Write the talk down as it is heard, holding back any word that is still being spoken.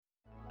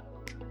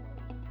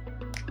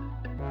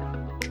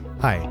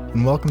Hi,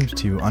 and welcome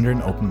to Under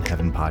an Open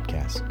Heaven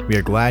podcast. We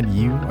are glad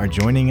you are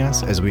joining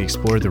us as we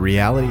explore the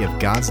reality of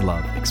God's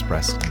love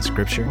expressed in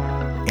Scripture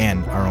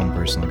and our own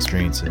personal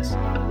experiences.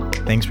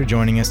 Thanks for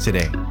joining us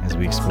today as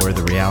we explore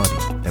the reality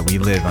that we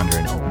live under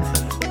an open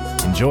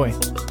heaven. Enjoy.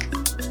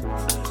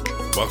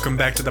 Welcome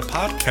back to the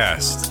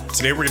podcast.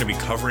 Today we're going to be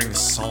covering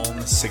Psalm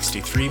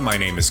 63. My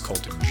name is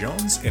Colton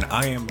Jones, and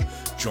I am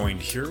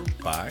joined here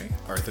by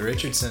Arthur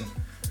Richardson.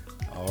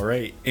 All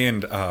right,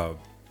 and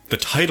the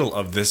title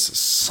of this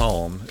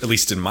psalm, at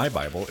least in my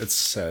Bible, it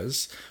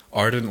says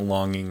 "Ardent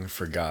Longing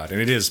for God,"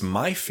 and it is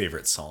my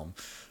favorite psalm.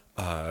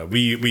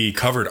 We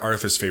covered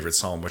Arthur's favorite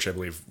psalm, which I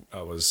believe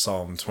was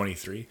Psalm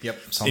 23. Yep.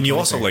 Psalm and you 23.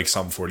 also like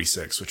Psalm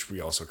 46, which we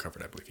also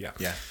covered, I believe. Yeah.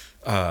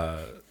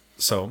 Yeah.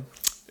 So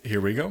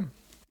here we go.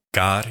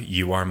 God,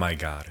 you are my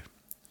God.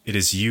 It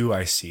is you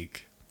I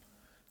seek.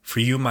 For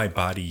you my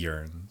body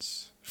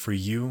yearns. For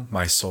you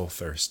my soul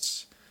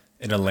thirsts.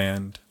 In a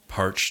land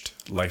parched,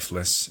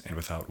 lifeless, and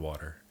without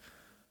water.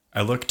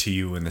 I look to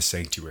you in the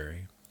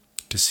sanctuary,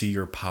 to see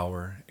your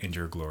power and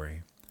your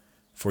glory.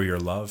 For your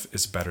love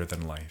is better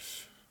than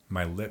life.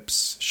 My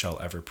lips shall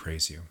ever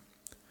praise you.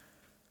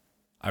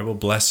 I will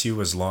bless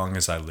you as long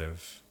as I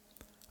live.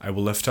 I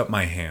will lift up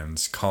my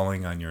hands,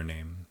 calling on your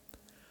name.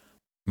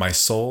 My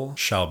soul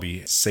shall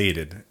be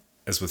sated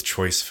as with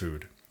choice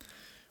food.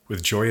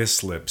 With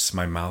joyous lips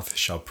my mouth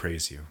shall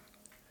praise you.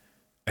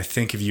 I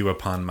think of you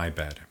upon my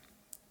bed.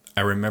 I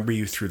remember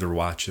you through the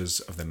watches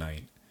of the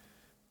night.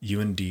 You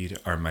indeed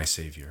are my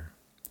Savior,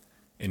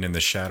 and in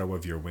the shadow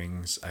of your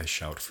wings I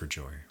shout for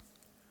joy.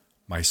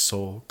 My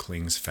soul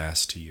clings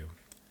fast to you.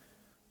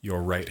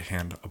 Your right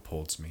hand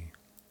upholds me.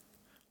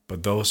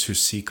 But those who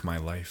seek my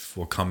life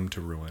will come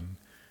to ruin.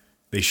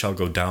 They shall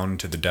go down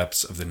to the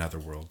depths of the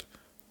netherworld.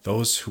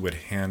 Those who would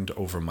hand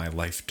over my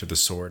life to the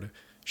sword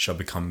shall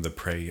become the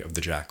prey of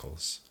the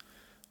jackals.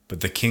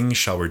 But the king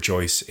shall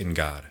rejoice in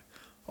God.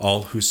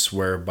 All who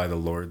swear by the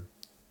Lord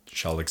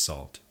shall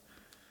exalt.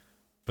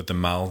 But the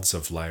mouths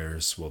of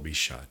liars will be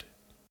shut.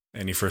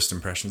 Any first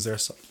impressions there?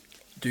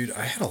 Dude,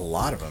 I had a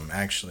lot of them,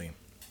 actually.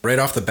 Right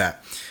off the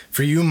bat.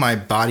 For you, my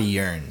body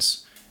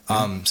yearns.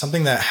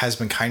 Something that has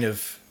been kind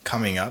of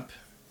coming up.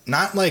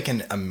 Not like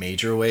in a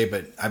major way,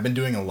 but I've been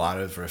doing a lot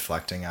of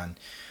reflecting on.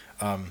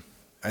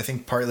 I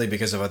think partly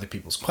because of other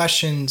people's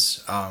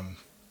questions.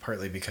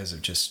 Partly because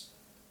of just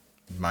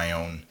my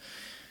own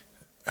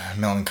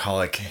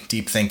melancholic,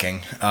 deep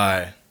thinking.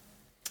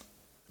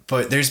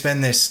 But there's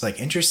been this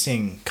like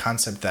interesting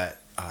concept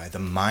that the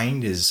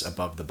mind is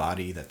above the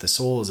body, that the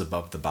soul is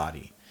above the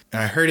body. And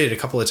I heard it a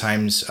couple of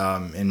times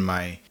in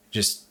my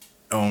just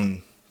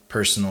own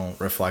personal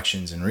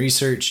reflections and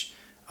research,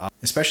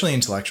 especially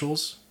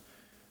intellectuals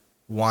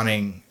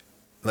wanting,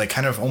 like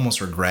kind of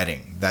almost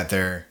regretting that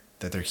they're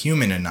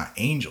human and not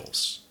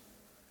angels.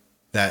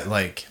 That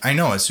like, I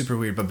know it's super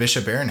weird, but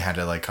Bishop Barron had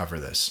to like cover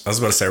this. I was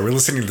about to say, are we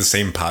listening to the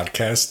same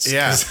podcasts?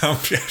 Yeah. I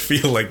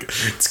feel like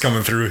it's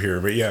coming through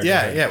here, but yeah.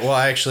 Yeah. Well,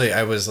 actually,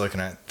 I was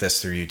looking at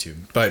this through YouTube,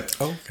 but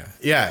okay.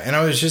 Yeah. And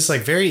I was just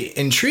like very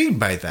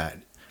intrigued by that.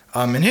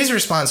 And his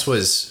response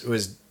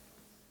was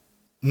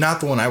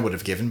not the one I would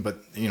have given, but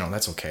you know,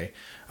 that's okay.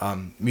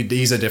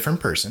 He's a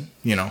different person,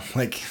 you know,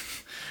 like,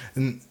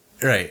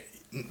 right.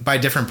 By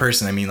different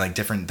person, I mean like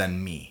different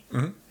than me,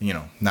 you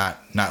know,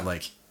 not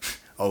like,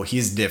 oh,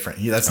 he's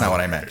different. That's not what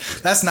I meant.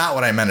 That's not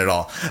what I meant at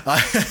all.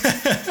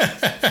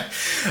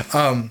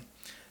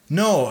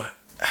 No,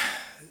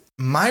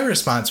 my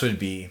response would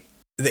be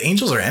the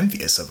angels are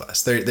envious of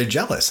us. They're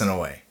jealous in a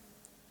way.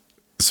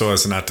 So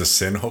as not to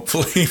sin,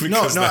 hopefully.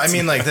 No. I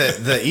mean, like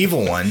the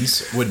evil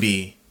ones would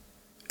be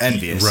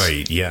envious.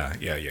 Right. Yeah.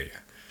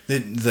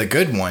 The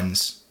good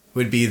ones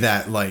would be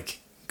that like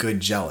good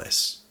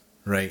jealous,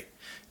 right?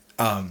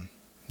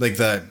 Like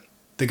the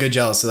good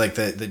jealousy, like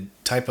the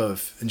type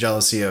of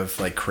jealousy of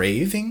like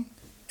craving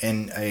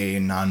in a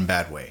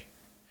non-bad way.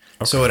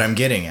 Okay. So what I'm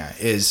getting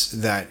at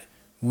is that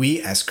we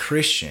as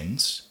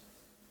Christians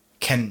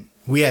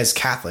we as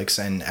Catholics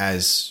and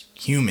as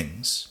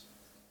humans,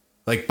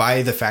 like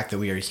by the fact that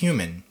we are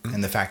human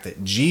and the fact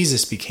that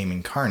Jesus became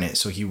incarnate,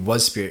 so he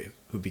was spirit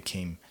who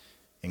became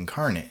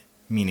incarnate,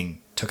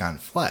 meaning took on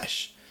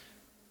flesh.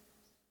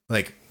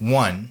 Like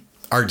one,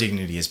 our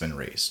dignity has been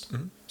raised.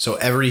 Mm-hmm. So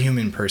every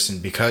human person,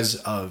 because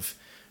of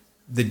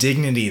the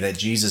dignity that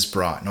Jesus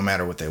brought, no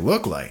matter what they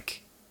look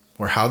like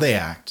or how they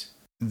act,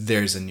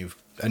 there's a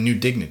new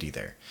dignity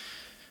there.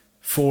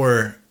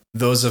 For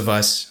those of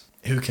us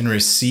who can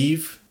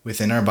receive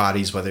within our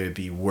bodies, whether it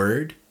be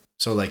word,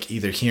 so like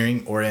either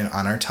hearing or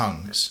on our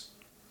tongues,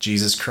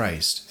 Jesus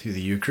Christ through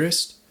the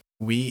Eucharist,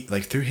 we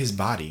like through his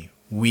body,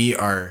 we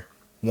are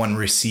one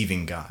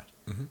receiving God,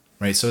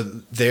 right? So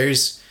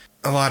there's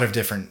a lot of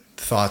different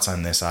thoughts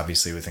on this,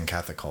 obviously, within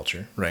Catholic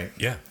culture, right?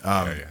 Yeah.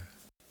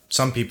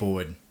 Some people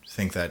would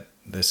think that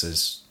this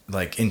is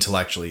like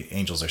intellectually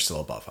angels are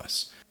still above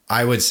us.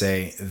 I would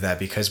say that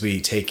because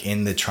we take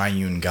in the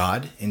triune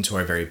God into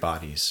our very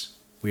bodies,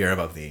 we are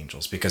above the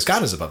angels because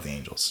God is above the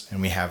angels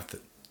and we have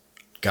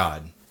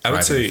God I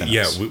would thriving say, within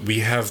yeah, us. we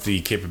have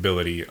the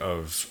capability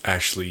of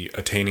actually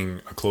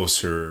attaining a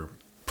closer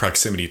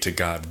proximity to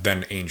God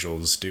than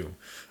angels do.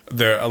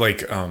 They're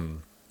like,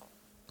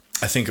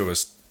 I think it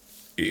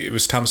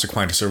was Thomas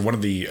Aquinas, or one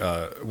of the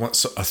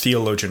a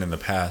theologian in the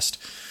past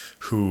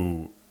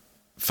who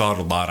thought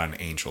a lot on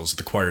angels,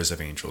 the choirs of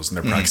angels, and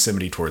their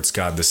proximity towards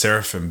God, the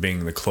seraphim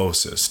being the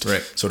closest,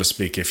 Right. so to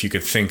speak, if you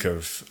could think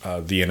of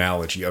the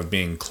analogy of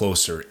being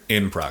closer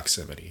in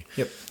proximity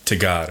Yep. to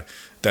God,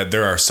 that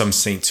there are some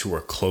saints who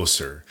are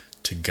closer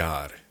to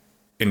God,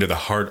 into the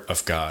heart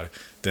of God,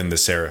 than the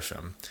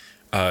seraphim,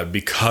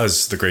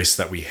 because the grace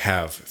that we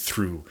have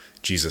through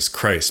Jesus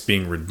Christ,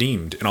 being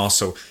redeemed, and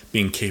also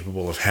being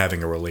capable of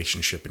having a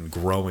relationship and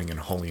growing in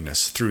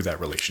holiness through that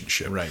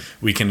relationship. Right.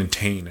 We can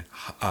attain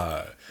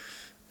a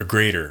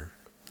greater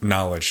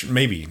knowledge,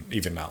 maybe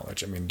even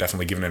knowledge. I mean,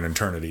 definitely given an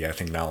eternity, I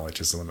think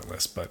knowledge is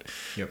limitless, but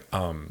Yep.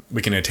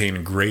 we can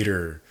attain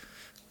greater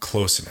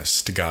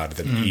closeness to God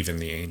than even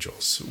the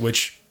angels,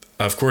 which,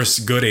 of course,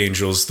 good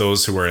angels,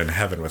 those who are in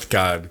heaven with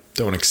God,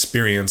 don't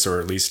experience, or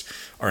at least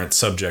aren't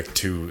subject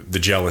to the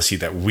jealousy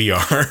that we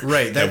are,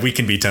 Right, that we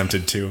can be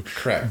tempted to.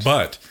 Correct.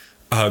 But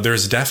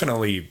there's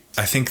definitely,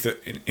 I think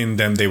that in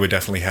them, they would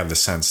definitely have the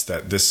sense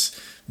that this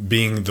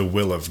being the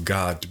will of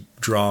God to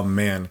draw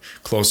man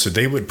closer,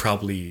 they would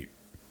probably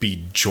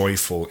be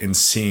joyful in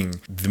seeing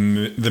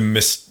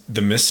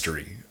the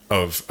mystery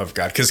of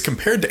God. Because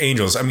compared to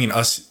angels, I mean,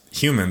 us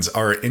humans,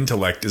 our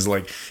intellect is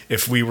like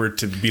if we were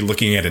to be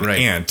looking at an Right.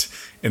 ant,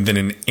 and then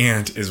an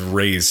ant is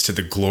raised to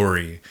the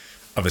glory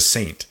of a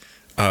saint.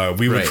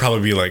 We would Right.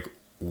 probably be like,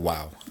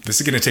 wow,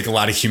 this is going to take a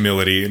lot of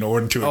humility in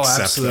order to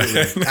accept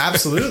absolutely. that.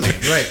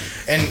 Absolutely. Right.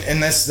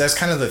 And that's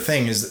kind of the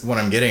thing, is what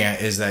I'm getting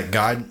at, is that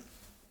God,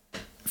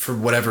 for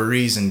whatever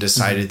reason,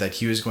 decided that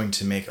he was going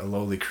to make a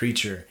lowly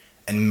creature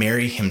and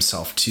marry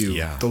himself to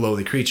Yeah. the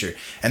lowly creature.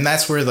 And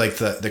that's where like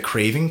the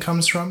craving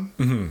comes from.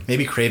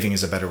 Maybe craving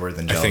is a better word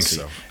than I think jealousy.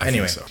 so. I think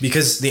Anyway, so.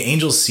 because the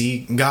angels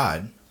see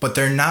God, but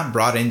they're not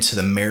brought into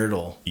the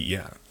marital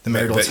Yeah. the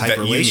marital type that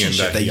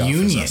relationship, he that offers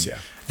union us, yeah.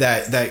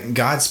 that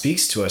God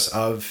speaks to us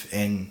of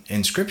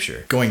in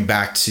Scripture. Going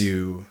back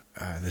to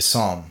the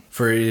Psalm,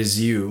 for it is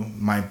you,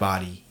 my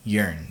body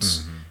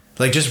yearns.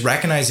 Like just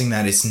recognizing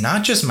that it's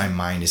not just my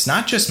mind, it's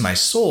not just my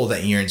soul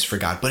that yearns for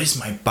God, but it's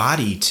my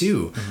body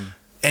too.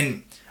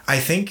 And I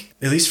think,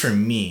 at least for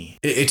me,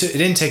 it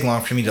didn't take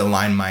long for me to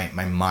align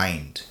my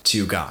mind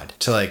to God,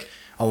 to like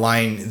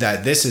align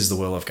that this is the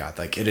will of God.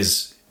 Like it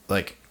is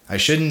like, I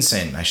shouldn't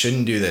sin. I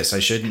shouldn't do this. I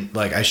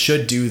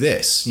should do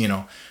this, you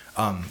know.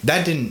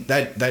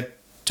 That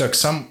took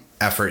some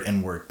effort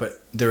and work,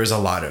 but there was a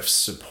lot of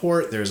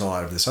support. There's a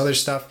lot of this other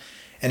stuff.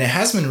 And it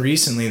has been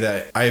recently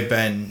that I've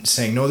been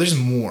saying, no, there's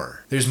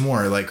more. There's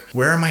more. Like,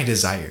 where are my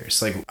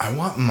desires? Like, I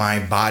want my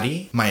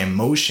body, my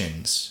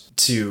emotions,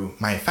 to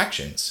my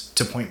affections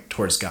to point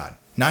towards God.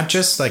 Not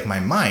just like my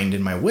mind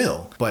and my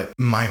will, but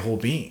my whole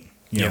being.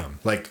 You know,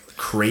 like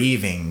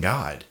craving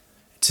God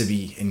to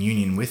be in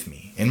union with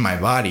me in my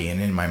body and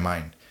in my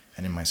mind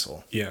and in my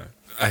soul. Yeah,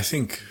 I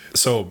think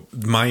so.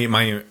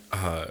 My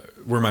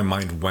where my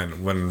mind went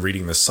when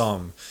reading the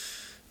Psalm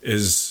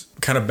is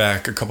kind of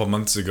back a couple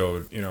months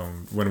ago. You know,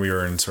 when we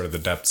were in sort of the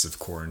depths of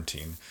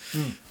quarantine,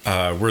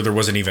 where there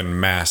wasn't even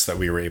mass that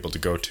we were able to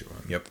go to.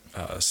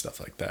 And, stuff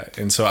like that.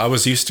 And so I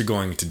was used to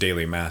going to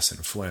daily mass in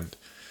Flint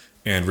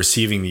and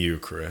receiving the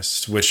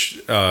Eucharist,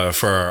 which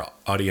for our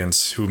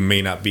audience who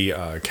may not be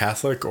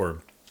Catholic or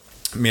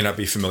may not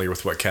be familiar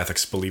with what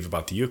Catholics believe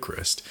about the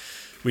Eucharist,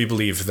 we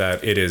believe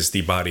that it is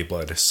the body,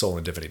 blood, soul,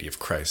 and divinity of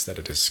Christ, that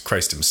it is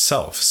Christ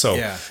himself. So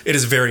it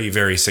is very,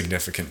 very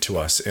significant to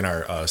us in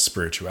our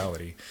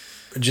spirituality.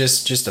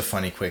 Just a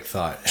funny quick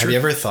thought. Sure. Have you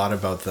ever thought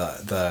about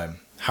the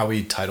how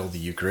we title the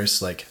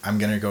Eucharist? Like, I'm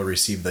going to go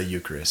receive the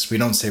Eucharist. We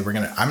don't say I'm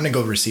going to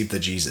go receive the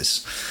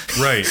Jesus.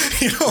 Right.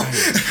 You know?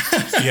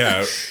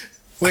 Yeah.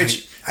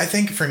 Which I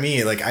think for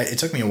me, like, it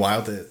took me a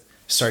while to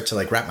start to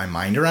like wrap my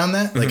mind around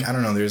that. Like, I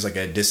don't know, there's like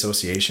a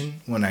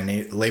dissociation when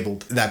I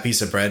labeled that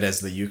piece of bread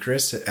as the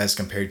Eucharist as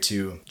compared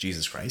to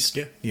Jesus Christ.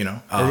 Yeah. You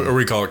know? Or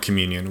we call it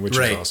communion, which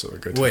is also a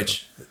good title.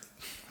 Which, I'm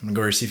going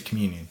to go receive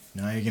communion.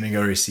 Now you're going to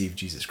go receive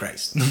Jesus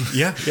Christ.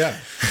 Yeah.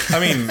 I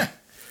mean,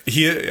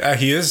 he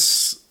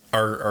is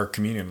our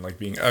communion, like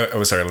being...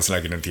 sorry, let's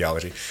not get into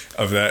theology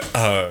of that.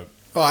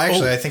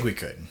 I think we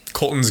could.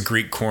 Colton's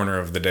Greek corner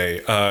of the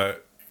day.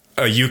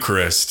 A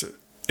Eucharist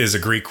is a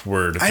Greek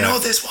word. I know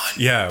this one.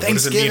 Yeah. What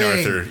does it mean,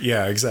 Thanksgiving. Arthur?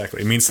 Yeah,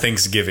 exactly. It means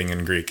thanksgiving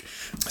in Greek.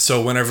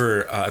 So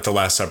whenever at the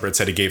Last Supper it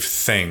said he gave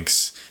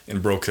thanks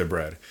and broke the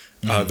bread,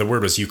 the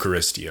word was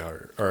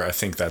Eucharistia, or I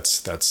think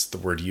that's the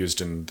word used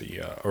in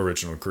the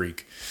original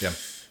Greek. Yeah.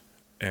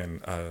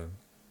 And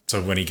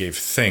so when he gave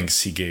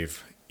thanks, he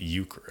gave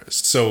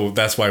Eucharist. So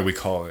that's why we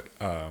call it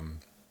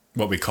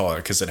what we call it,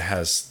 because it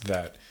has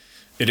that.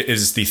 It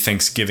is the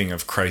thanksgiving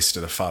of Christ to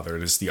the Father.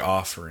 It is the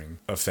offering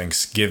of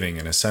thanksgiving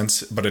in a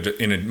sense, but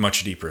in a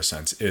much deeper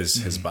sense is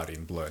his body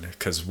and blood.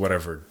 Because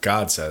whatever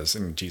God says,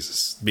 and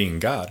Jesus being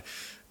God,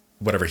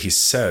 whatever he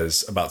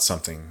says about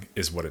something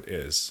is what it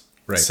is.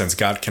 Right. Since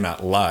God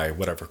cannot lie,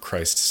 whatever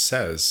Christ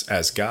says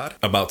as God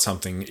about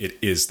something, it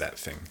is that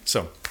thing.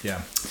 So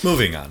Yeah.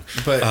 moving on.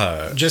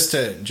 But just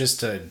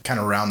to kind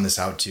of round this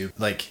out too,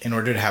 like in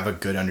order to have a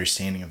good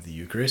understanding of the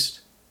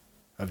Eucharist,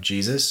 of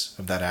Jesus,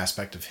 of that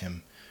aspect of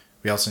him,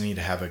 we also need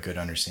to have a good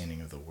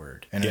understanding of the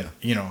word. And Yeah.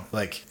 you know,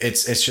 like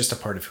it's just a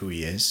part of who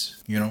he is,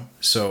 you know?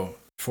 So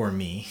for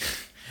me,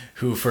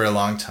 who for a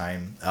long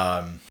time,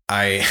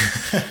 I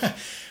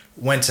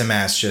went to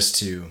mass just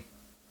to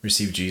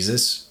receive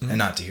Jesus and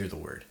not to hear the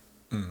word.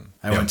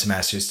 I went to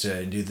mass just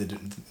to do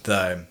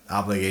the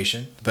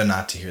obligation, but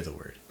not to hear the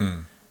word.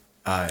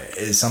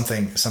 Is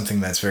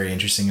something that's very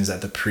interesting is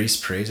that the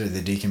priest prays or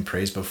the deacon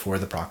prays before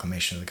the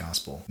proclamation of the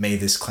gospel. May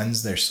this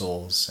cleanse their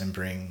souls and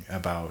bring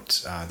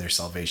about their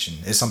salvation.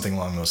 Is something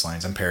along those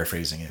lines. I'm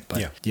paraphrasing it,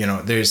 but you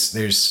know,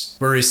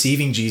 we're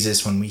receiving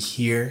Jesus when we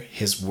hear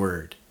his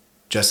word,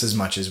 just as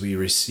much as we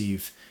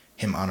receive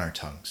him on our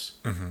tongues.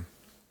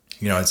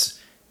 You know,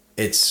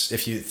 it's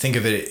if you think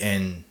of it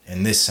in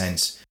this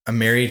sense, a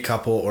married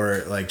couple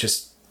or like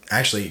just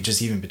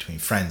even between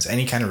friends,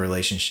 any kind of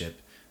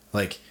relationship,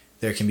 like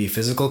there can be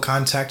physical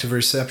contact of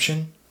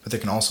reception, but there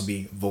can also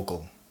be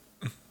vocal.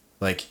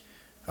 Like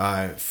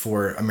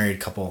for a married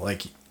couple,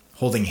 like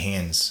holding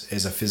hands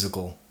is a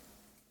physical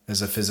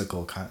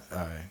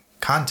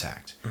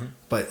contact,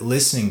 but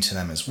listening to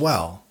them as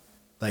well,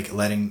 like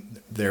letting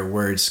their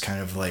words kind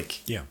of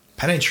like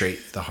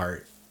penetrate the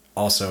heart,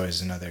 also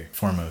is another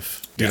form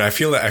of. Dude, I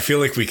feel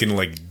like we can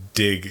like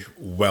dig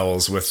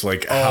wells with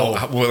like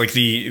how like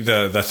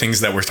the things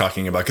that we're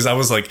talking about, because I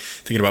was like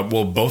thinking about,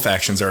 well, both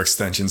actions are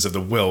extensions of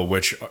the will,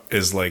 which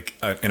is like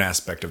an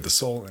aspect of the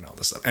soul and all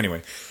this stuff.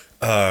 Anyway,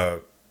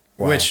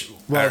 which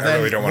I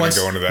really don't want to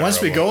go into that.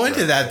 Once we go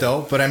into that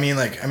though, but I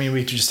mean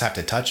we just have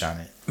to touch on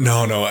it.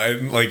 No,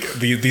 like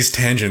these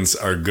tangents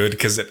are good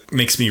because it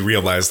makes me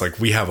realize like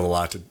we have a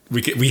lot to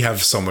we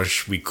have so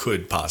much we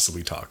could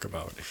possibly talk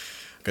about.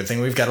 Good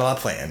thing we've got a lot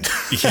planned.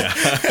 Yeah.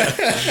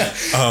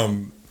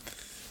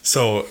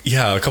 So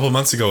yeah, a couple of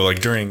months ago, like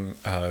during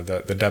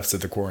the depths of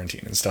the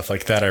quarantine and stuff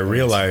like that, I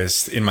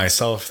realized in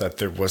myself that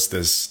there was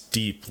this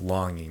deep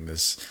longing,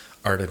 this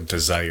ardent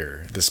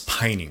desire, this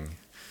pining.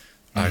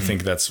 I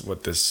think that's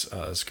what this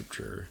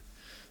scripture,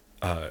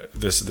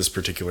 this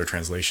particular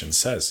translation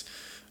says.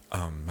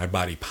 My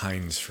body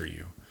pines for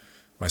you,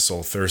 my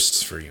soul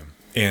thirsts for you,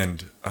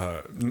 and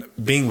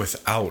being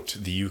without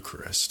the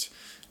Eucharist,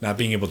 not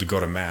being able to go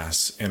to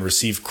Mass and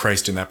receive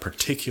Christ in that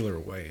particular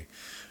way,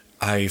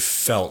 I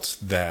felt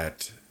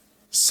that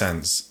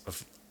sense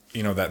of,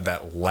 you know,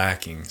 that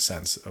lacking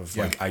sense of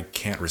like, I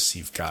can't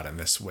receive God in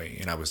this way.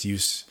 And I was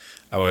used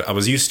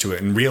to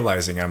it and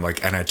realizing and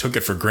I took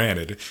it for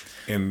granted.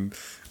 And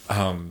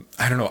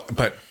I don't know,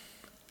 but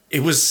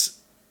it was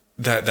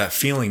that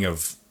feeling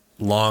of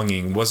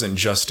longing wasn't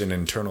just an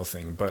internal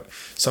thing, but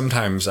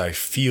sometimes I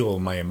feel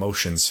my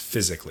emotions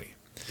physically.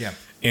 Yeah.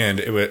 And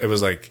it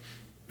was like,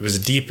 it was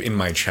deep in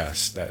my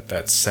chest,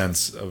 that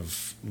sense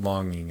of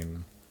longing.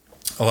 And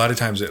a lot of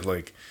times it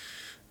like,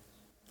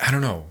 I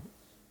don't know,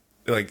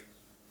 like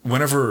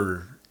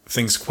whenever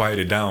things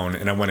quieted down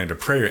and I went into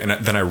prayer and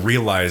then I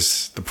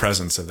realized the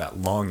presence of that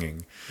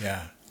longing.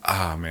 Yeah.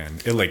 Ah, man,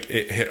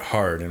 it hit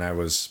hard. And I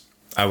was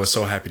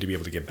so happy to be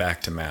able to get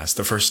back to Mass.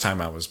 The first time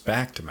I was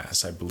back to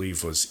Mass, I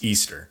believe, was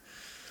Easter.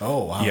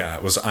 Oh, wow. Yeah,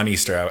 it was on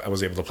Easter. I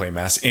was able to play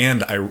Mass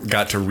and I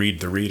got to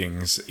read the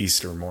readings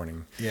Easter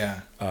morning.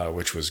 Yeah.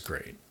 Which was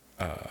great.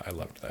 I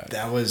loved that.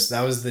 That was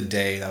the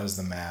day, that was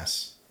the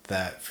Mass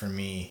that for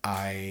me,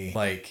 I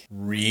like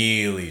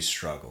really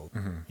struggled,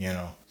 you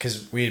know,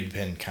 because we had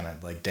been kind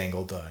of like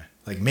dangled,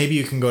 like maybe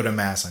you can go to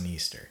Mass on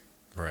Easter.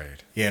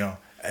 Right. You know,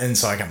 and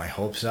so I got my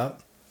hopes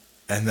up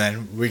and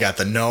then we got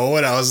the no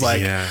and I was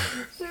like, yeah.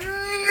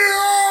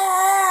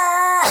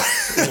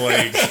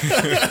 Like,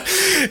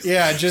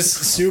 yeah, just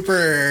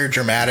super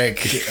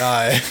dramatic,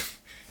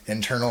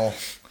 internal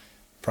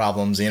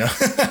problems, you know,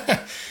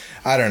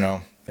 I don't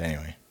know. But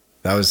anyway,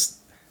 that was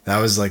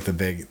like the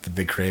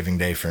big craving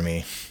day for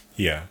me.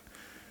 Yeah,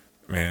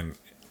 man.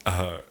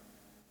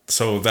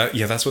 So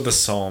that's what the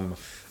Psalm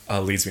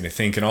leads me to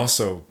think. And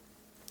also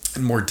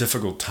in more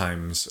difficult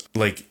times,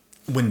 like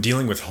when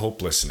dealing with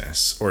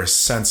hopelessness or a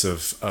sense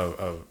of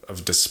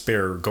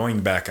despair,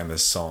 going back on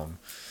this Psalm,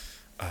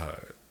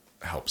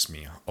 helps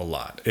me a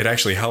lot. It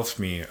actually helped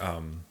me,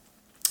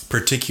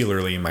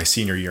 particularly in my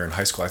senior year in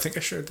high school. I think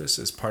I shared this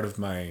as part of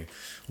my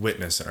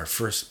witness in our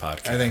first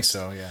podcast. I think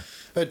so, yeah.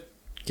 But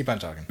keep on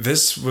talking.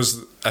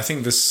 I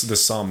think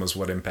this Psalm was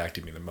what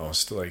impacted me the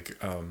most. Like,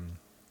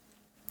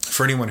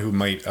 for anyone who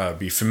might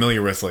be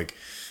familiar with like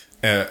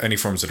any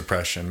forms of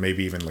depression,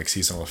 maybe even like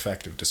seasonal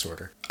affective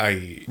disorder,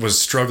 I was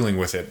struggling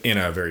with it in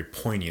a very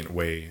poignant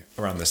way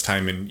around this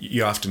time. And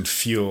you often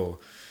feel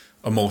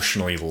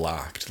emotionally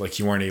locked, like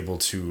you weren't able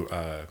to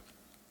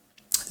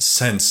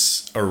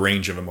sense a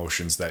range of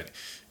emotions that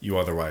you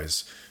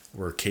otherwise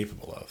were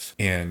capable of.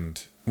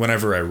 And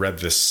whenever I read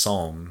this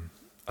Psalm,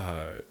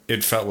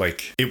 it felt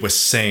like it was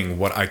saying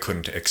what I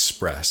couldn't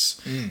express.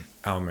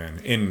 Oh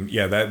man. And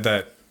yeah,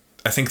 that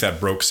I think that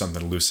broke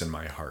something loose in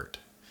my heart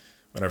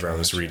whenever I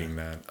was reading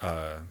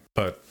that.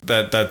 But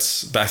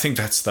I think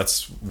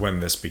that's when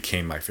this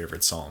became my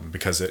favorite psalm,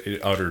 because it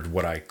uttered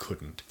what I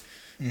couldn't.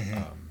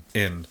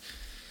 And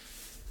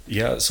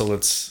yeah, so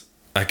let's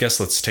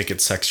take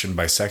it section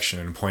by section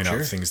and point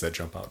out things that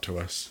jump out to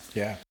us.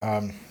 Yeah.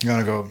 You want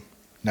to go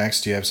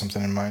next? Do you have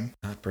something in mind?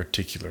 Not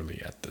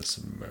particularly at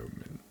this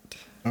moment.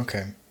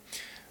 Okay.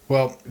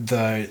 Well,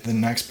 the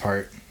next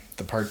part,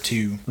 the part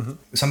 2,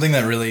 something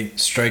that really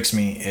strikes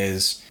me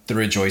is the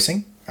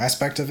rejoicing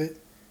aspect of it.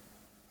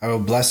 I will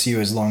bless you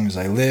as long as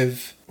I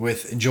live.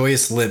 With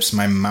joyous lips,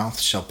 my mouth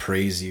shall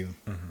praise you.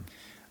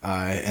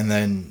 And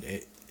then,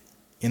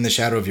 in the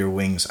shadow of your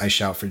wings, I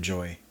shout for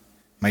joy.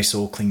 My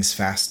soul clings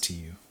fast to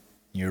you.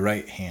 Your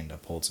right hand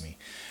upholds me.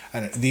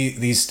 And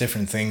these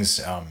different things,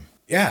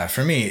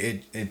 for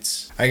me,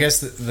 it's I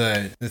guess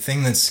the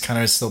thing that's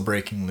kind of still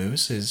breaking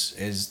loose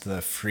is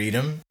the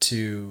freedom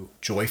to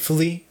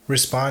joyfully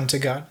respond to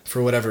God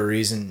for whatever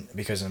reason.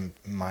 Because of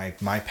my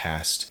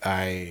past,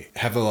 I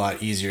have a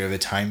lot easier of a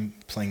time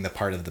playing the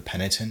part of the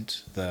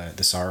penitent,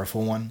 the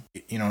sorrowful one.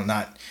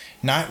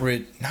 Not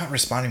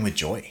responding with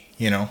joy,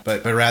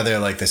 but rather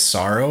like the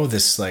sorrow,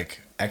 this like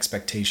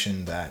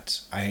expectation that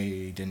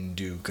I didn't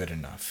do good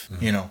enough,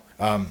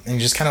 and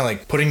just kind of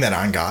like putting that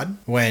on God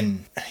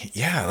when,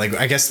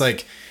 I guess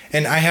like,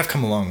 and I have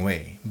come a long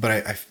way,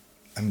 but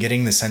I'm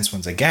getting the sense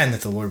once again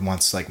that the Lord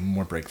wants like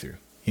more breakthrough,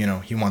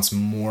 he wants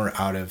more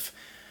out of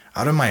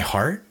my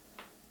heart,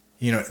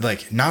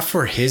 like not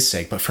for his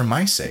sake, but for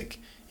my sake,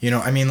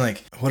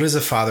 like what does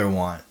a father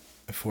want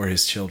for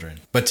his children,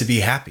 but to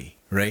be happy,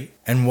 right?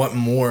 And what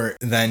more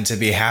than to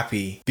be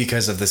happy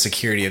because of the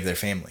security of their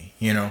family,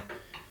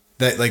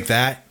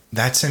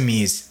 that to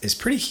me is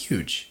pretty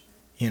huge,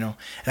 and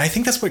I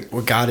think that's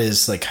what God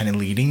is like kind of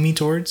leading me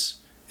towards,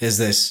 is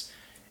this,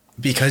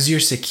 because you're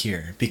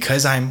secure,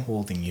 because I'm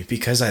holding you,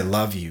 because I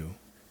love you,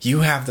 you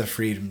have the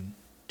freedom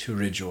to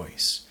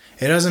rejoice.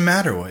 It doesn't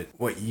matter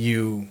what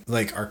you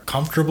like are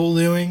comfortable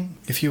doing,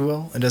 if you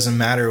will. It doesn't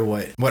matter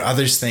what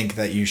others think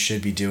that you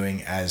should be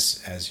doing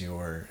as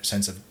your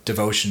sense of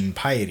devotion and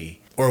piety,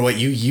 or what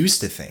you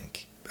used to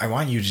think. I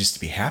want you just to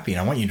be happy,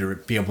 and I want you to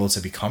be able to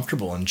be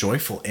comfortable and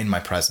joyful in my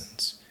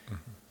presence.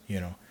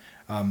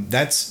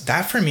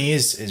 That for me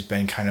has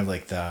been kind of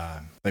like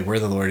where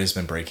the Lord has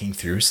been breaking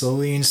through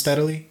slowly and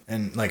steadily.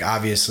 And like,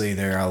 obviously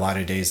there are a lot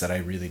of days that I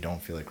really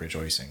don't feel like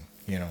rejoicing,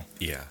 Yeah.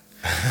 Yeah.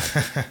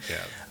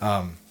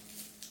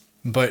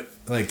 But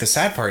like the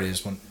sad part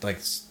is when like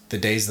the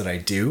days that I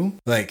do,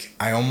 like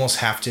I almost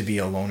have to be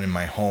alone in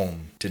my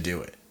home to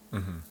do it.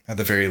 At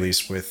the very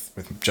least with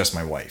just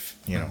my wife,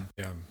 Yeah.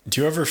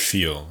 Do you ever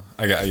feel,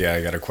 I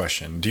got a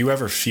question. Do you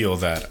ever feel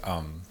that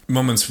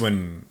moments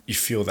when you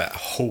feel that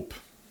hope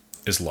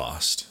is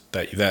lost,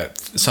 that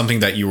something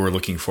that you were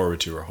looking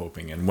forward to or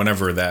hoping, and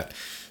whenever that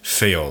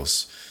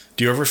fails,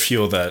 do you ever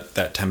feel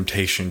that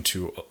temptation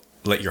to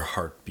let your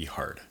heart be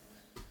hard?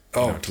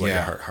 Let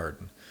your heart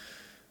harden?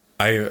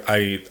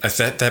 I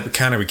thought that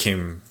kind of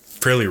became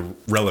fairly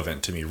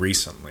relevant to me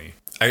recently.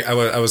 I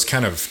was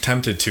kind of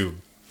tempted to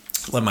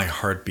let my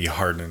heart be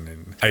hardened,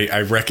 and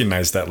I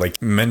recognized that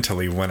like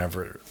mentally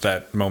whenever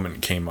that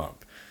moment came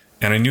up,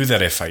 and I knew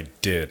that if I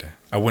did,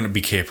 I wouldn't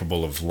be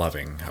capable of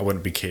loving. I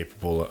wouldn't be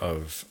capable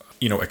of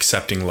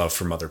accepting love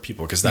from other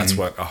people, because that's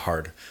what a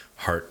hard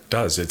heart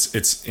does.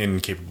 It's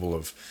incapable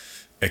of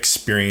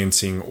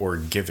experiencing or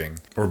giving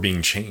or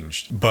being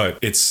changed, but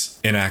it's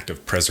an act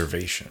of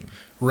preservation.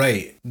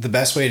 Right. The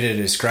best way to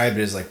describe it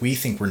is like we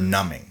think we're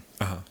numbing.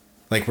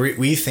 Like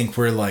we think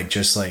we're like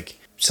just like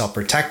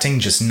self-protecting,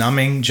 just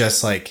numbing,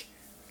 just like,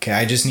 okay,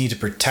 I just need to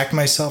protect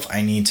myself.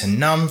 I need to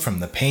numb from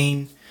the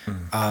pain.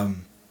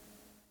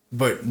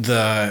 But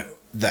the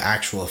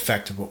actual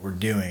effect of what we're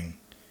doing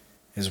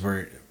is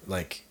we're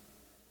like,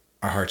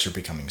 our hearts are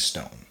becoming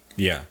stone.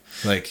 Yeah.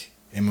 Like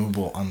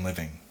immovable,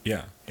 unliving.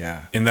 Yeah.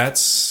 Yeah. And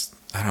that's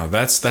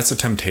a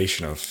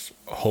temptation of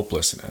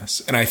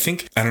hopelessness. And I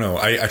think,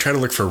 I try to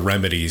look for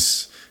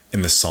remedies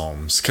in the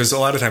Psalms, because a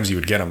lot of times you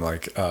would get them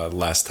like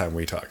last time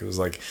we talked. It was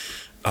like,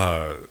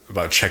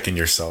 about checking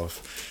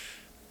yourself.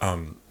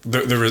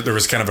 There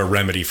was kind of a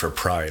remedy for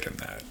pride in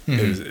that,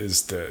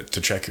 is to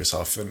check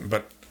yourself.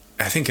 But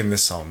I think in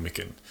this psalm we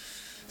can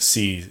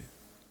see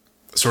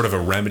sort of a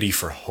remedy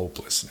for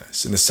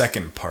hopelessness. In the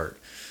second part,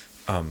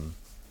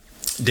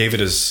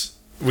 David is.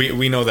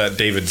 We know that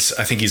David's.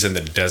 I think he's in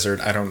the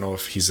desert. I don't know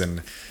if he's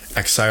in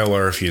exile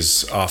or if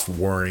he's off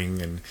warring,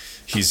 and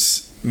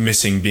he's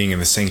missing being in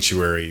the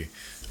sanctuary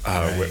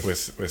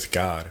with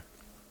God.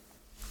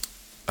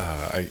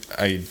 I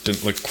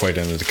didn't look quite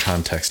into the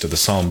context of the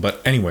psalm,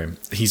 but anyway,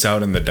 he's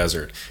out in the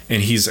desert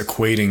and he's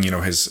equating,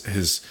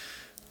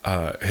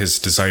 his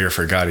desire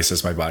for God. He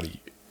says, "My body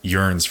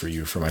yearns for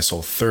you, for my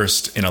soul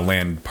thirsts in a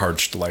land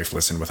parched,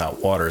 lifeless, and without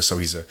water." So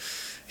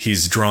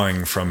he's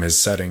drawing from his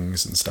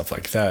settings and stuff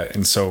like that,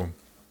 and so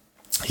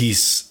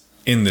he's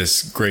in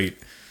this great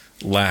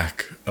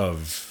lack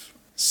of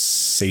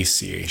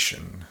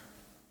satiation,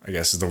 I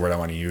guess is the word I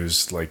want to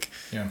use. Like,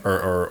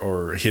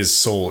 or his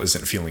soul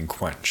isn't feeling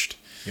quenched.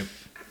 Yep.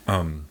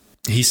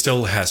 he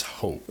still has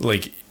hope.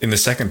 Like in the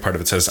second part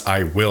of it says,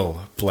 I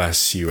will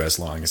bless you as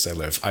long as I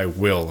live. I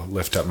will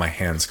lift up my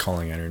hands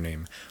calling on your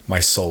name. My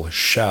soul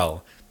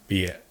shall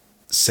be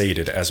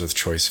sated as with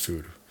choice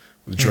food.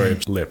 With joy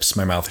of lips,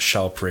 my mouth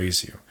shall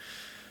praise you.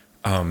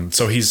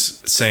 So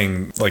he's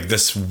saying like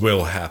this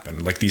will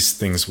happen, like these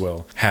things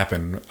will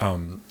happen.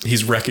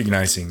 He's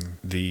recognizing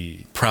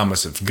the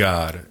promise of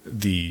God,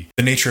 the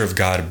nature of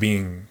God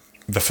being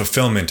the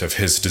fulfillment of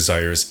his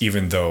desires,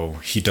 even though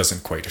he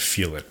doesn't quite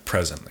feel it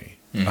presently.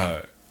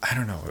 I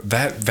don't know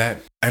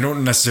that I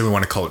don't necessarily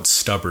want to call it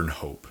stubborn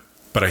hope,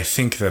 but I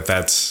think that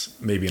that's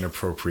maybe an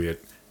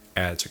appropriate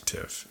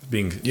adjective,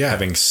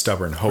 having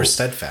stubborn hope. Or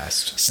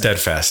steadfast.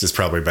 Steadfast is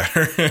probably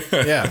better.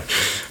 Yeah.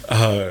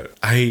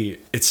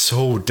 It's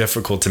so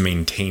difficult to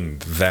maintain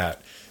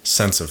that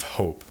sense of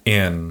hope.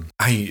 And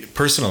I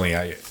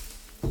personally,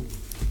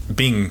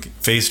 being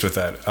faced with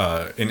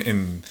that,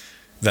 in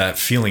that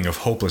feeling of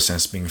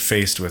hopelessness, being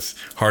faced with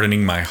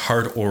hardening my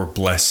heart or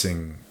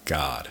blessing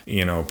God,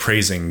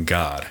 praising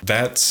God,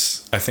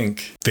 that's, I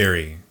think,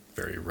 very,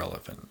 very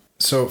relevant.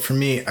 So for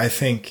me, I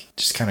think,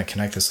 just kind of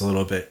connect this a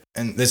little bit,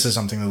 and this is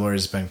something the Lord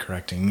has been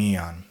correcting me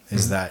on,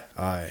 is that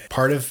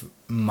part of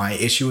my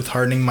issue with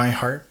hardening my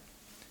heart,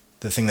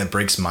 the thing that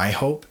breaks my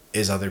hope,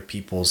 is other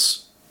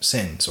people's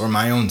sins or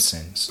my own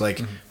sins.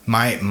 Like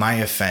my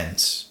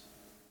offense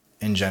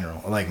in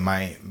general, like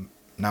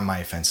not my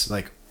offense,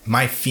 like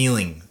my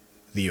feeling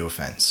the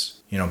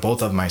offense,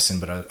 both of my sin,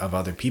 but of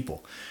other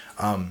people.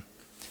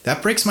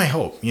 That breaks my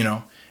hope,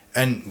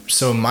 And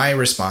so my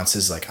response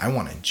is like, I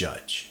want to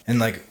judge. And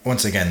like,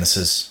 once again, this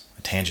is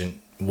a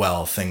tangent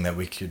thing that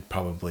we could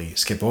probably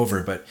skip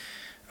over. But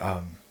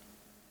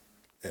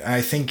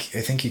I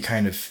think you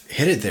kind of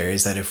hit it there,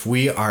 is that if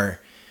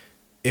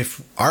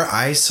our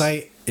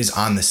eyesight is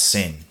on the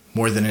sin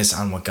more than it is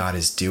on what God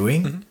is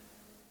doing,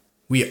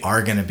 we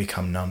are going to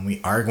become numb.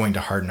 We are going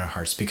to harden our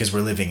hearts because we're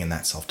living in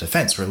that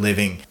self-defense. We're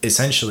living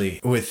essentially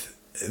with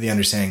the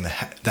understanding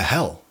that the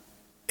hell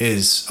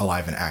is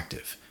alive and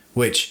active,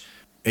 which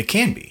it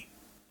can be,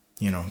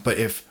 but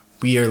if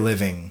we are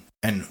living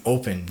and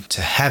open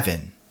to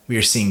heaven, we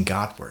are seeing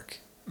God work.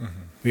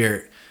 We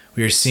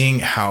are seeing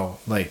how,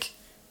 we're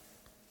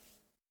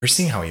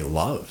seeing how he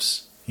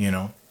loves,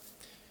 and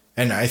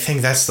I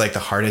think that's like the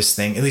hardest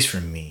thing, at least for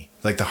me,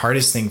 like the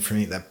hardest thing for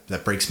me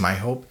that breaks my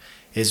hope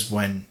is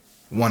when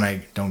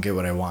I don't get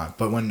what I want,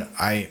 but when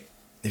I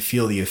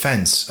feel the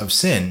offense of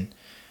sin,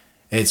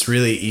 it's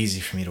really easy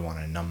for me to want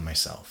to numb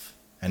myself.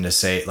 And to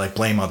say, like,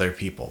 blame other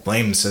people,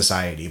 blame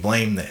society,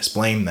 blame this,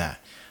 blame that,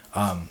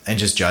 and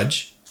just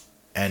judge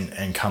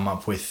and come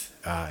up with,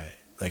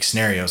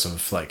 scenarios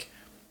of,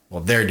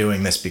 well, they're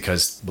doing this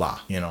because blah,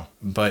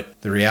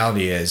 But the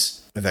reality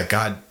is that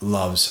God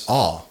loves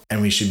all,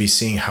 and we should be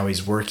seeing how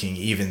he's working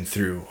even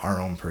through our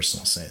own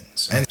personal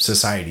sins and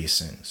society's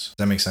sins. Does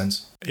that make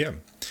sense? Yeah,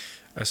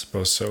 I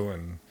suppose so.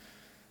 And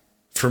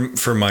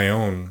for my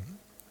own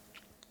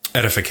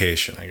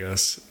edification, I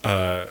guess,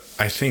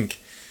 I think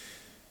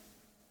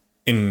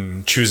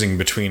in choosing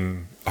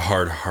between a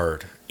hard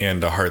heart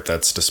and a heart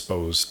that's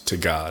disposed to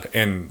God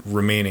and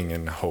remaining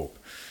in hope,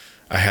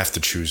 I have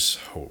to choose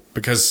hope.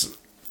 Because,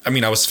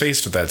 I was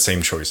faced with that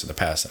same choice in the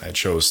past, and I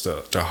chose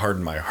to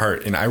harden my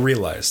heart. And I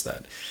realized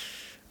that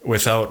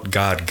without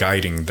God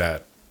guiding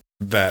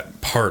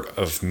that part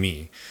of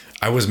me,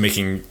 I was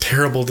making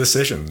terrible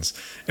decisions,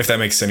 if that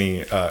makes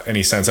any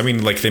sense.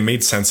 They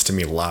made sense to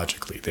me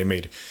logically. They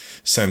made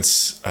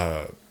sense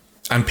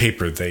on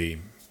paper. They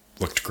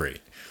looked great.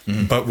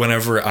 But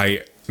whenever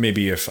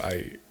if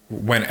I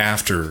went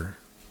after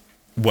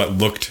what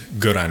looked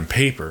good on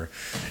paper,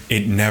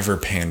 it never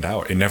panned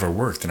out. It never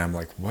worked. And I'm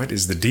like, what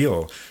is the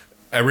deal?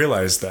 I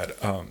realized that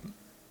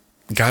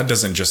God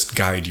doesn't just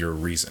guide your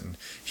reason.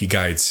 He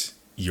guides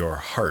your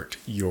heart,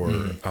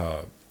 your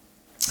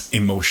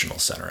emotional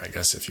center, I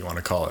guess, if you want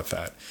to call it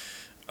that.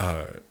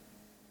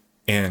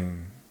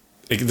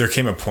 There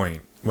came a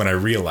point when I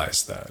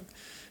realized that,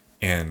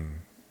 and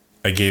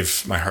I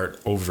gave my heart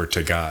over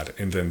to God,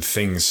 and then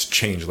things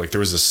changed. Like there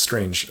was a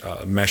strange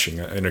meshing,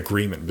 an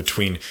agreement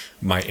between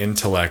my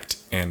intellect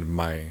and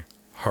my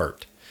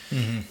heart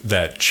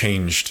that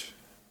changed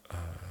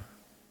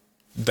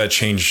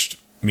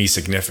me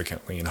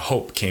significantly, and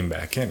hope came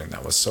back in, and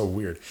that was so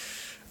weird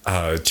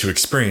to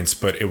experience,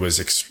 but it was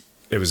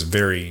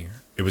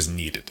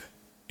needed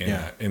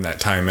in that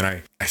time. And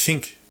I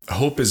think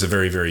hope is a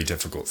very, very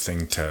difficult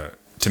thing to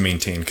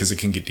maintain, because it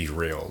can get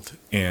derailed,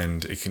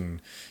 and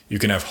you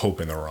can have hope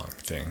in the wrong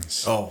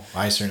things. Oh,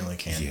 I certainly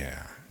can.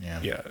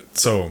 Yeah.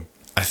 So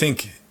I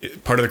think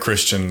part of the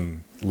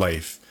Christian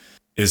life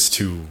is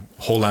to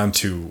hold on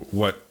to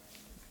what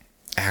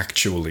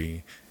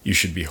actually you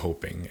should be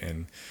hoping,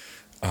 and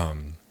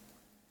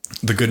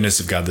the goodness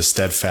of God, the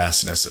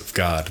steadfastness of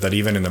God, that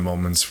even in the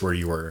moments where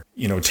you are,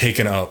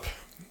 taken up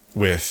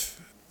with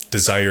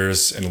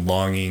desires and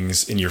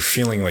longings, and you're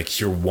feeling like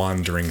you're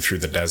wandering through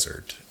the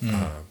desert,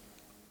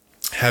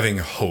 having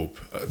hope,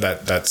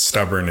 that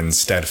stubborn and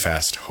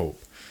steadfast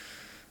hope,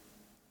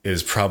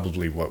 is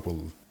probably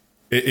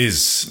it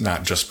is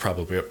not just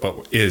probably,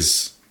 but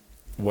is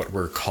what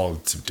we're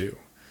called to do.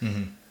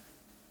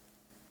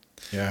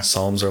 Yeah.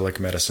 Psalms are like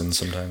medicine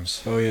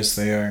sometimes. Oh, yes,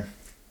 they are.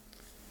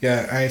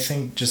 Yeah, I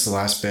think just the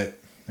last bit,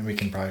 and we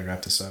can probably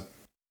wrap this up.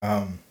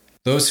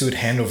 Those who would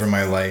hand over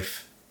my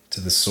life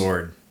to the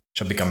sword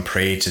shall become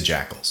prey to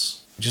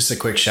jackals. Just a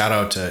quick shout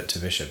out to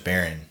Bishop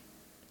Barron.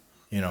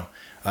 You know,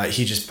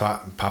 he just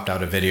popped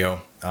out a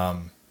video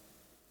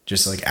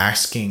just like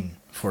asking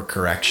for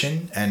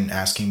correction and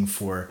asking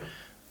for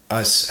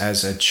us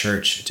as a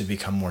church to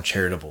become more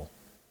charitable,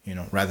 you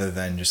know, rather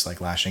than just like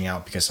lashing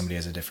out because somebody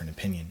has a different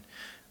opinion.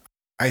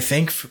 I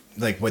think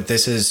like what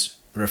this is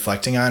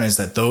reflecting on is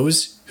that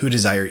those who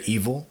desire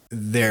evil,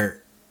 they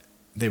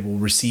will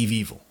receive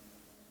evil.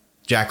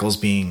 Jackals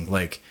being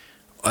like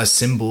a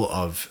symbol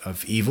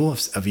of evil,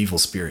 of evil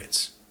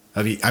spirits.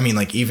 I mean,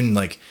 like even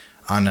like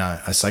on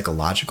a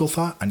psychological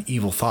thought, on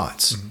evil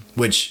thoughts,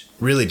 which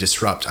really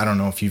disrupt. I don't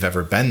know if you've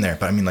ever been there,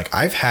 but I mean, like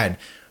I've had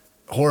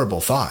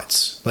horrible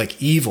thoughts,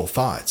 like evil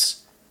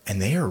thoughts,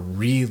 and they are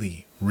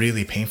really,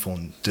 really painful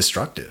and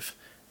destructive.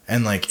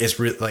 And like it's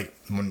really like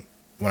when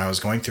I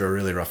was going through a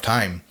really rough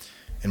time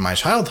in my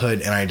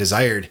childhood, and I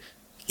desired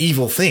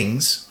evil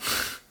things,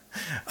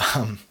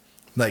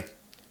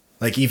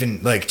 like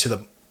even like to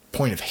the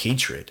point of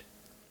hatred,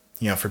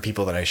 you know, for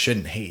people that I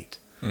shouldn't hate,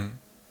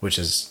 which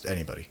is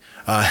anybody.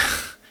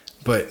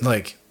 But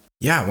like,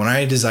 yeah, when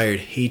I desired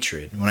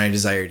hatred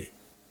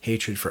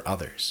for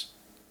others,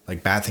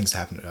 like bad things to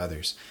happen to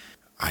others,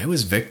 I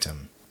was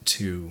victim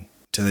to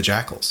the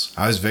jackals.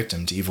 I was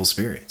victim to evil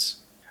spirits.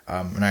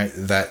 And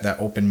that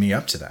opened me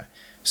up to that.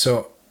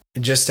 So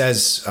just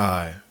as,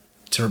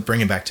 to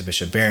bring it back to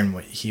Bishop Barron,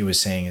 what he was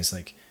saying is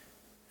like,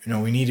 you know,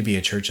 we need to be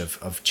a church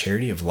of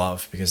charity, of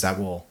love, because that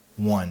will,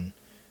 one,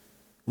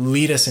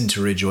 lead us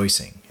into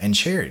rejoicing and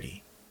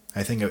charity.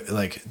 I think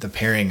like the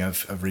pairing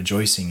of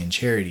rejoicing and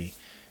charity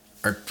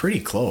are pretty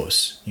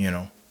close, you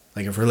know,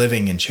 like if we're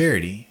living in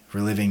charity, if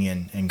we're living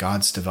in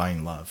God's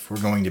divine love, we're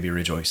going to be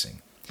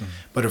rejoicing.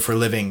 But if we're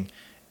living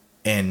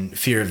in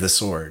fear of the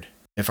sword,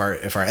 if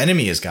our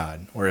enemy is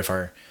God, or if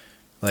our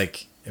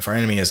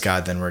enemy is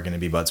God, then we're going to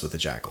be buds with the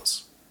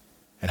jackals.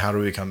 And how do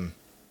we become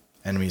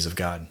enemies of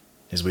God?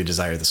 Is we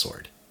desire the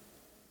sword,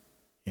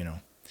 you know?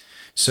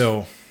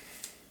 So,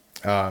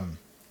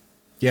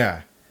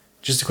 yeah,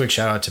 just a quick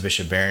shout out to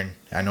Bishop Barron.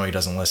 I know he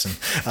doesn't listen.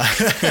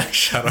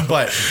 Shout out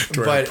but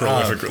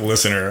prolific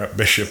listener,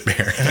 Bishop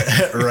Barron.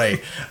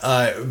 Right.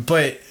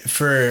 But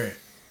for,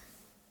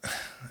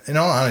 in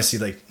all honesty,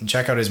 like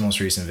check out his most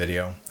recent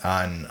video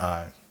on,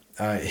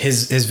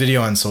 his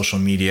video on social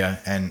media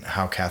and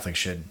how Catholics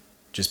should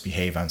just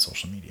behave on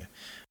social media.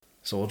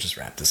 So we'll just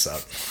wrap this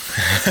up.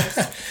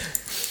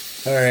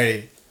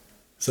 Alrighty.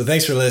 So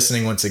thanks for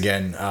listening once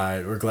again.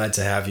 We're glad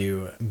to have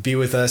you be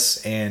with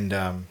us. And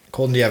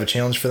Colton, do you have a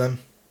challenge for them?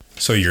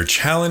 So your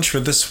challenge for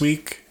this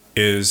week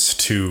is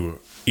to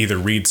either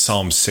read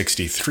Psalm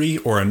 63,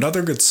 or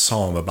another good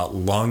psalm about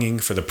longing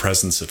for the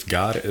presence of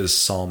God is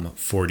Psalm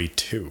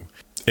 42.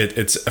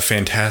 It's a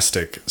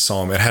fantastic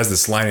psalm. It has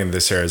this line in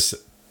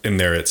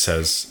there. It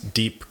says,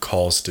 "Deep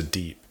calls to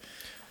deep."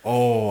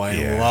 Oh, I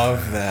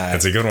love that.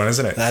 That's a good one,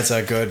 isn't it? That's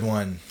a good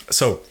one.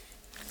 So,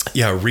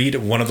 yeah, read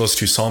one of those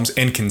two psalms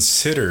and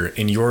consider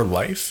in your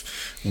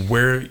life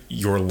where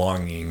your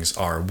longings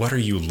are. What are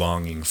you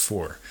longing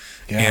for?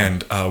 Yeah.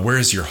 And where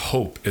is your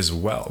hope as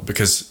well?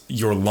 Because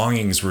your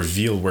longings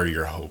reveal where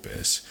your hope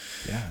is.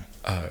 Yeah.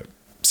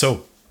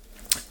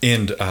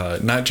 And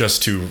not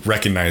just to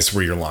recognize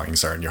where your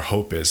longings are and your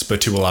hope is, but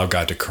to allow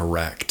God to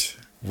correct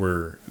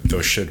where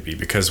those should be.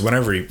 Because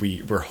whenever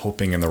we're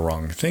hoping in the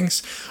wrong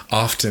things,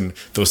 often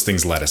those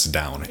things let us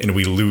down and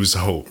we lose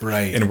hope.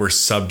 Right. And we're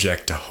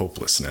subject to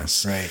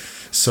hopelessness. Right.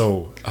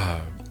 So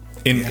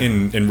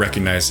in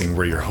recognizing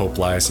where your hope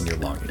lies and your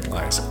longing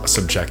lies,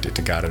 subject it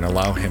to God and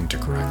allow Him to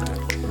correct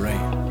it. Right.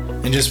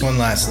 And just one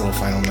last little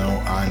final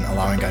note on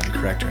allowing God to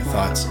correct our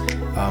thoughts.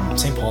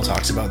 St. Paul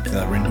talks about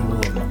the renewal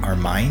of our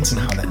minds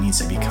and how that needs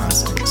to be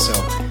constant. So,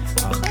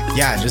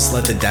 just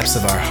let the depths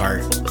of our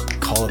heart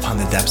call upon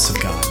the depths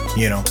of God.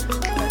 You know,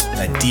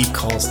 that deep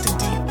calls to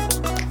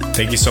deep.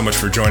 Thank you so much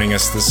for joining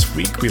us this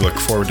week. We look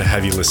forward to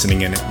have you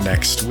listening in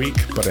next week.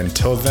 But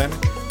until then,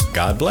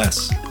 God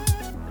bless.